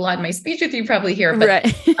 I use it a lot in my speech, if you probably hear, but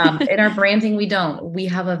in our branding, we don't. We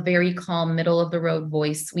have a very calm, middle of the road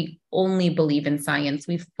voice. We only believe in science.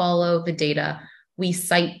 We follow the data. We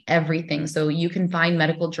cite everything. So you can find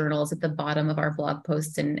medical journals at the bottom of our blog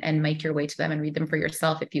posts and make your way to them and read them for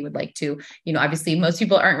yourself if you would like to. Obviously most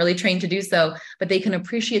people aren't really trained to do so, but they can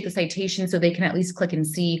appreciate the citation, so they can at least click and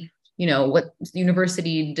see what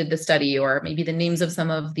university did the study, or maybe the names of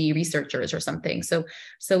some of the researchers or something. So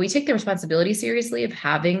we take the responsibility seriously of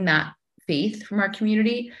having that faith from our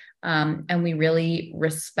community. And we really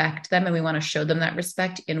respect them, and we want to show them that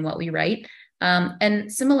respect in what we write.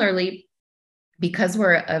 And similarly, because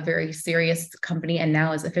we're a very serious company and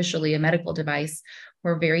now is officially a medical device,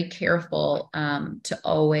 we're very careful to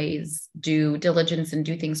always do diligence and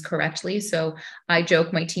do things correctly. So I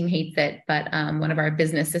joke, my team hates it, but one of our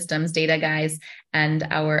business systems data guys and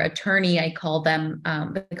our attorney, I call them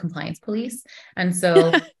the compliance police. And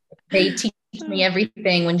so they teach me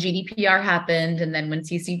everything when GDPR happened, and then when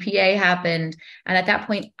CCPA happened. And at that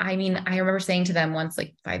point, I remember saying to them once,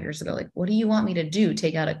 like 5 years ago, like, what do you want me to do?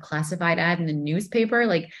 Take out a classified ad in the newspaper?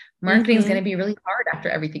 Like, marketing is going to be really hard after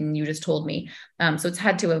everything you just told me. So it's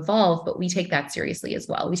had to evolve, but we take that seriously as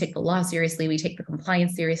well. We take the law seriously. We take the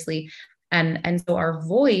compliance seriously. And so our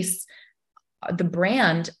voice, the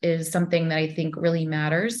brand, is something that I think really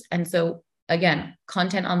matters. And so again,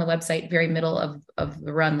 content on the website, very middle of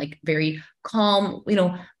the run, like very calm.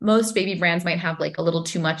 Most baby brands might have like a little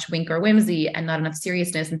too much wink or whimsy and not enough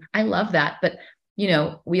seriousness. And I love that. But,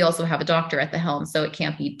 we also have a doctor at the helm, so it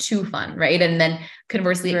can't be too fun, right? And then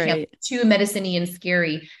conversely, it can't be too medicine-y and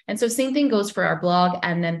scary. And so same thing goes for our blog,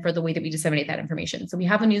 and then for the way that we disseminate that information. So we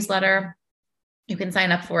have a newsletter. You can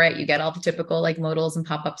sign up for it. You get all the typical like modals and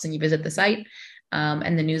pop-ups, and you visit the site.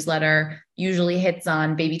 And the newsletter usually hits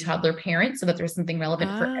on baby toddler parents, so that there's something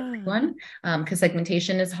relevant for everyone. Because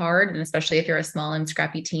segmentation is hard, and especially if you're a small and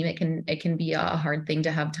scrappy team, it can be a hard thing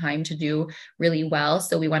to have time to do really well.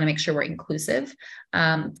 So we want to make sure we're inclusive.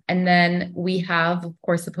 And then we have, of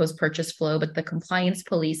course, the post-purchase flow, but the compliance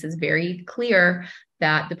police is very clear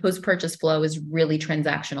that the post-purchase flow is really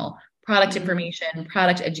transactional. Product information,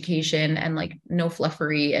 product education, and like no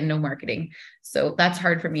fluffery and no marketing. So that's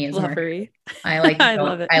hard for me as fluffery. I like, I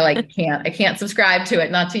love it. I can't subscribe to it,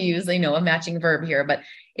 not to use, a matching verb here, but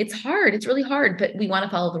it's hard. It's really hard, but we want to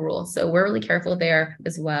follow the rules. So we're really careful there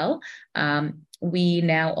as well. We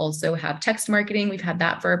now also have text marketing. We've had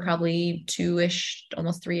that for probably 2-ish,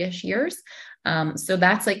 almost 3-ish years. So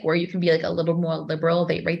that's like where you can be like a little more liberal.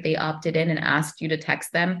 They opted in and asked you to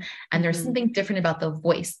text them. And there's something different about the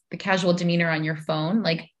voice, the casual demeanor on your phone.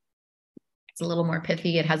 Like, it's a little more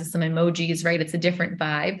pithy. It has some emojis, right? It's a different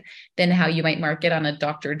vibe than how you might market on a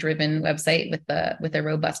doctor-driven website with a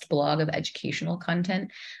robust blog of educational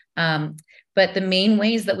content. But the main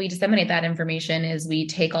ways that we disseminate that information is we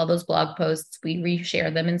take all those blog posts, we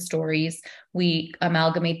reshare them in stories, we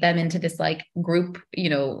amalgamate them into this like group,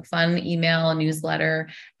 fun email, newsletter.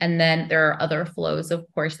 And then there are other flows, of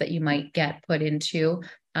course, that you might get put into,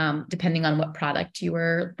 depending on what product you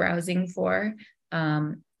were browsing for.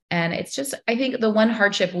 And it's just, I think the one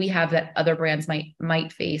hardship we have that other brands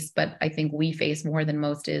might face, but I think we face more than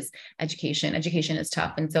most, is education. Education is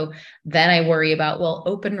tough. And so then I worry about,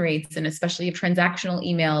 open rates, and especially transactional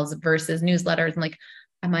emails versus newsletters. And like,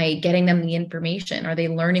 am I getting them the information? Are they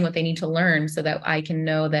learning what they need to learn so that I can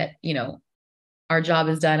know that, our job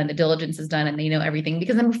is done and the diligence is done and they know everything?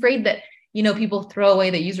 Because I'm afraid that, people throw away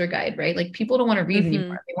the user guide, right? Like, people don't want to read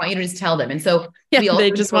anymore. They want you to just tell them. And so we also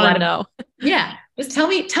they just want to know. Yeah. Just tell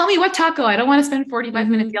me what taco. I don't want to spend 45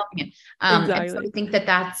 minutes yelling it. Exactly. And so I think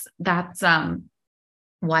that's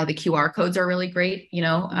why the QR codes are really great,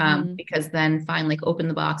 because then fine, like open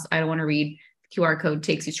the box. I don't want to read. QR code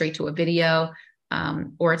takes you straight to a video,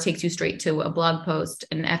 or it takes you straight to a blog post,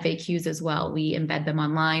 and FAQs as well. We embed them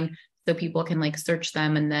online so people can like search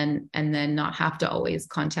them and then not have to always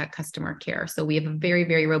contact customer care. So we have a very,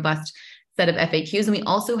 very robust set of FAQs. And we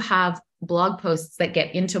also have blog posts that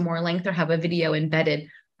get into more length or have a video embedded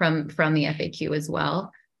from the FAQ as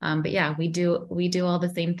well. But yeah, we do all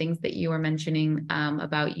the same things that you were mentioning,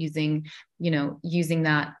 about using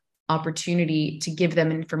that opportunity to give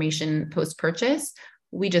them information post-purchase.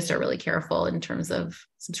 We just are really careful in terms of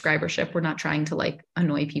subscribership. We're not trying to like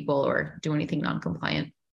annoy people or do anything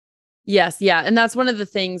non-compliant. Yes. Yeah. And that's one of the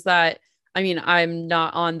things that, I mean, I'm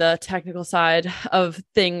not on the technical side of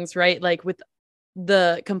things, right? Like with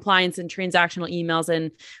the compliance and transactional emails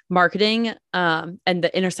and marketing, and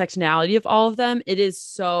the intersectionality of all of them, it is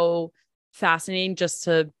so fascinating just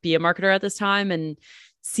to be a marketer at this time and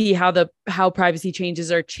see how privacy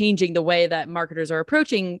changes are changing the way that marketers are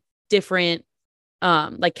approaching different,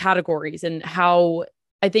 like categories, and how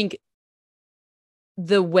I think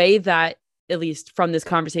the way that, at least from this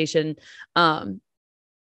conversation,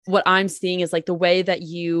 what I'm seeing is like the way that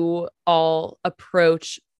you all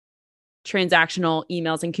approach transactional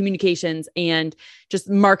emails and communications and just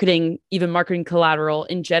marketing, even marketing collateral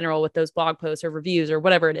in general with those blog posts or reviews or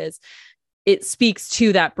whatever it is. It speaks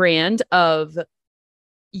to that brand of,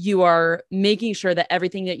 you are making sure that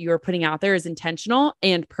everything that you are putting out there is intentional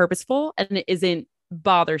and purposeful, and it isn't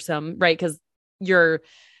bothersome, right? Because your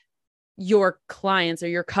clients or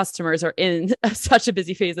your customers are in such a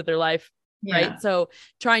busy phase of their life. Yeah. Right. So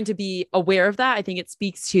trying to be aware of that, I think it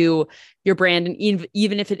speaks to your brand. And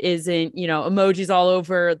even if it isn't, emojis all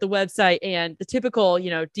over the website and the typical,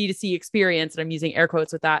 D2C experience, and I'm using air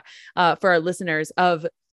quotes with that, for our listeners, of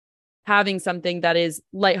having something that is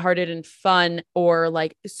lighthearted and fun, or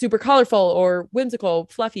like super colorful or whimsical,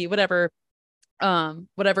 fluffy, whatever,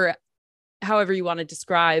 however you want to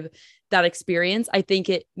describe that experience. I think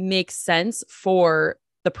it makes sense for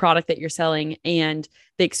the product that you're selling and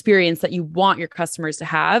the experience that you want your customers to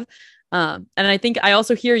have. And I think I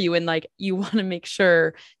also hear you in like, you want to make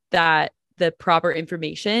sure that the proper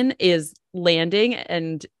information is landing.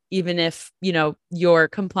 And even if, your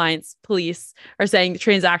compliance police are saying the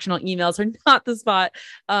transactional emails are not the spot,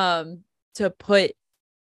 to put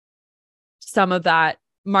some of that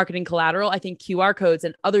marketing collateral, I think QR codes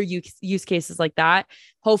and other use cases like that,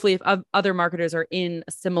 hopefully if other marketers are in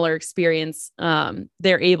a similar experience,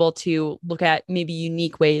 they're able to look at maybe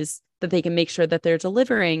unique ways that they can make sure that they're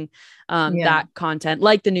delivering that content,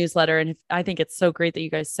 like the newsletter. And I think it's so great that you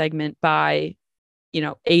guys segment by,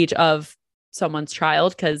 age of someone's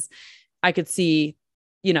child, because I could see,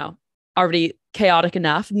 already chaotic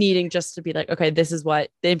enough, needing just to be like, okay, this is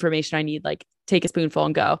what the information I need, like take a spoonful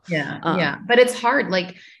and go. Yeah. But it's hard.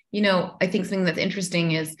 Like, I think something that's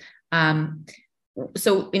interesting is,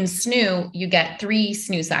 so in SNOO, you get 3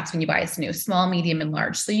 SNOO sacks when you buy a SNOO: small, medium, and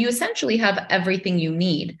large. So you essentially have everything you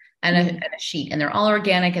need and a sheet, and they're all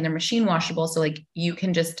organic and they're machine washable. So like you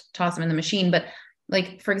can just toss them in the machine. But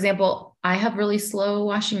like, for example, I have really slow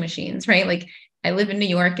washing machines, right? Like I live in New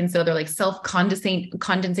York. And so they're like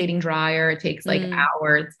condensating dryer. It takes like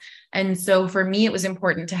hours. And so for me, it was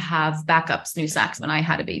important to have backup SNOO sacks when I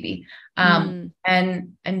had a baby. And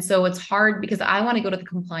so it's hard because I want to go to the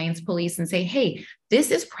compliance police and say, hey,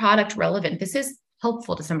 this is product relevant. This is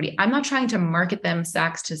helpful to somebody. I'm not trying to market them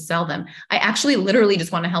sacks to sell them. I actually literally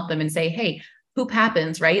just want to help them and say, hey, poop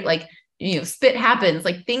happens, right? Like, spit happens,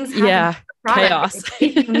 like things happen. Yeah. Chaos.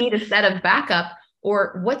 If you need a set of backup,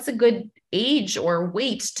 or what's a good age or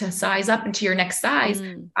weight to size up into your next size,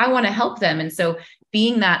 I want to help them. And so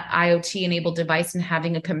being that IoT enabled device and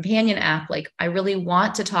having a companion app, like I really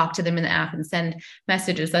want to talk to them in the app and send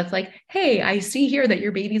messages that's like, hey, I see here that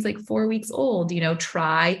your baby's like 4 weeks old,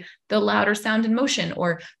 try the louder sound and motion,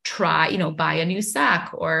 or try, buy a new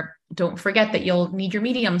sack, or don't forget that you'll need your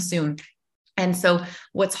medium soon. And so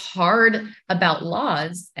what's hard about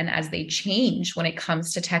laws, and as they change when it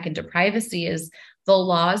comes to tech and to privacy, is the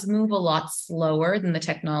laws move a lot slower than the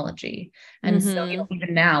technology. And so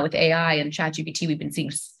even now with AI and ChatGPT, we've been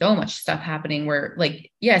seeing so much stuff happening where,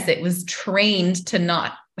 like, yes, it was trained to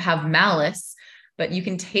not have malice, but you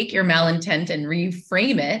can take your malintent and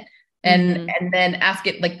reframe it and then ask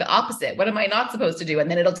it like the opposite. What am I not supposed to do?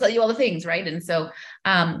 And then it'll tell you all the things, right? And so,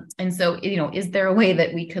 is there a way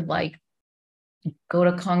that we could like go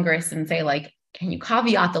to Congress and say, like, can you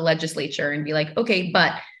caveat the legislature and be like, okay,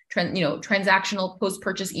 but transactional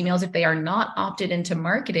post-purchase emails, if they are not opted into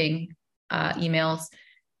marketing emails,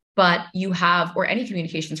 but you have, or any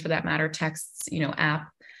communications for that matter, texts,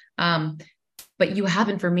 app, but you have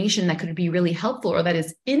information that could be really helpful or that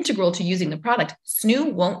is integral to using the product,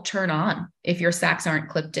 SNOO won't turn on if your sacks aren't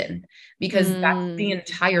clipped in, because that's the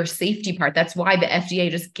entire safety part. That's why the FDA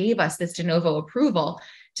just gave us this de novo approval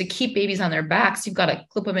to keep babies on their backs. You've got to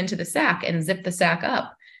clip them into the sack and zip the sack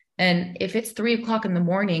up. And if it's 3 o'clock in the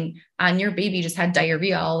morning and your baby just had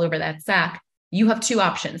diarrhea all over that sack, you have two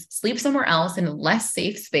options: sleep somewhere else in a less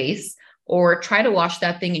safe space, or try to wash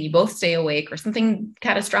that thing and you both stay awake, or something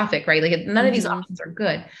catastrophic, right? Like none of these options are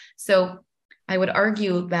good. So I would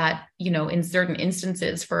argue that, in certain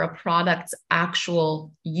instances for a product's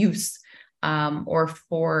actual use, or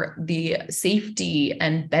for the safety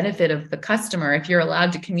and benefit of the customer, if you're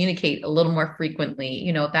allowed to communicate a little more frequently,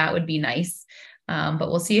 that would be nice. But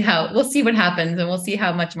we'll see what happens, and we'll see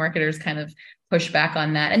how much marketers kind of push back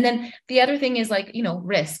on that. And then the other thing is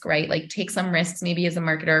risk, right? Like take some risks, maybe as a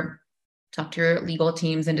marketer, talk to your legal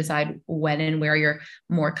teams and decide when and where you're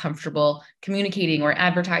more comfortable communicating or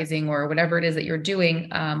advertising or whatever it is that you're doing,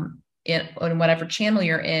 in whatever channel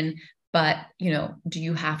you're in. But, do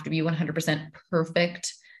you have to be 100%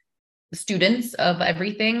 perfect students of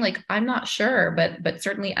everything? Like, I'm not sure, but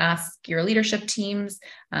certainly ask your leadership teams,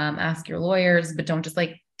 ask your lawyers, but don't just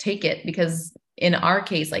take it, because in our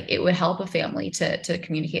case, it would help a family to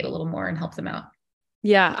communicate a little more and help them out.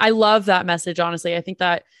 Yeah. I love that message. Honestly, I think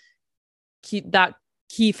that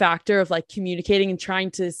key factor of communicating and trying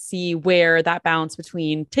to see where that balance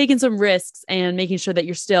between taking some risks and making sure that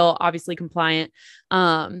you're still obviously compliant.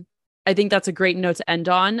 I think that's a great note to end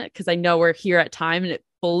on, because I know we're here at time and it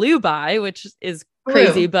flew by, which is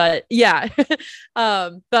crazy, but yeah.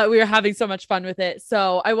 But we were having so much fun with it.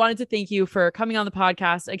 So I wanted to thank you for coming on the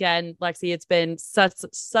podcast again, Lexi. It's been such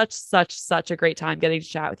a great time getting to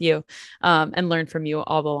chat with you, and learn from you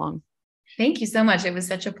all along. Thank you so much. It was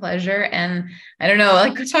such a pleasure. And I don't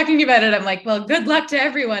know, talking about it, I'm like, well, good luck to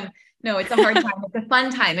everyone. No, it's a hard time. It's a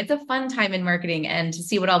fun time. It's a fun time in marketing, and to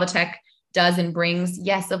see what all the tech does and brings.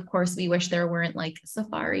 Yes, of course, we wish there weren't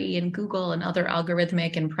Safari and Google and other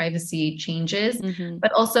algorithmic and privacy changes,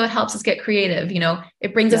 but also it helps us get creative.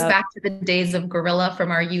 It brings us back to the days of Gorilla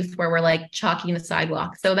from our youth, where we're chalking the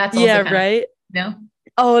sidewalk. So that's also right.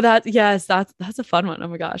 Oh, that's a fun one. Oh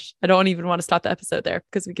my gosh. I don't even want to stop the episode there,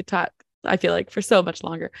 because we could talk, I feel for so much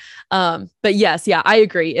longer. But yes, I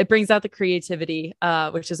agree. It brings out the creativity,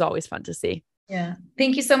 which is always fun to see. Yeah.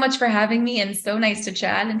 Thank you so much for having me, and so nice to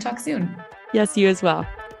chat and talk soon. Yes, you as well.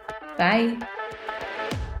 Bye.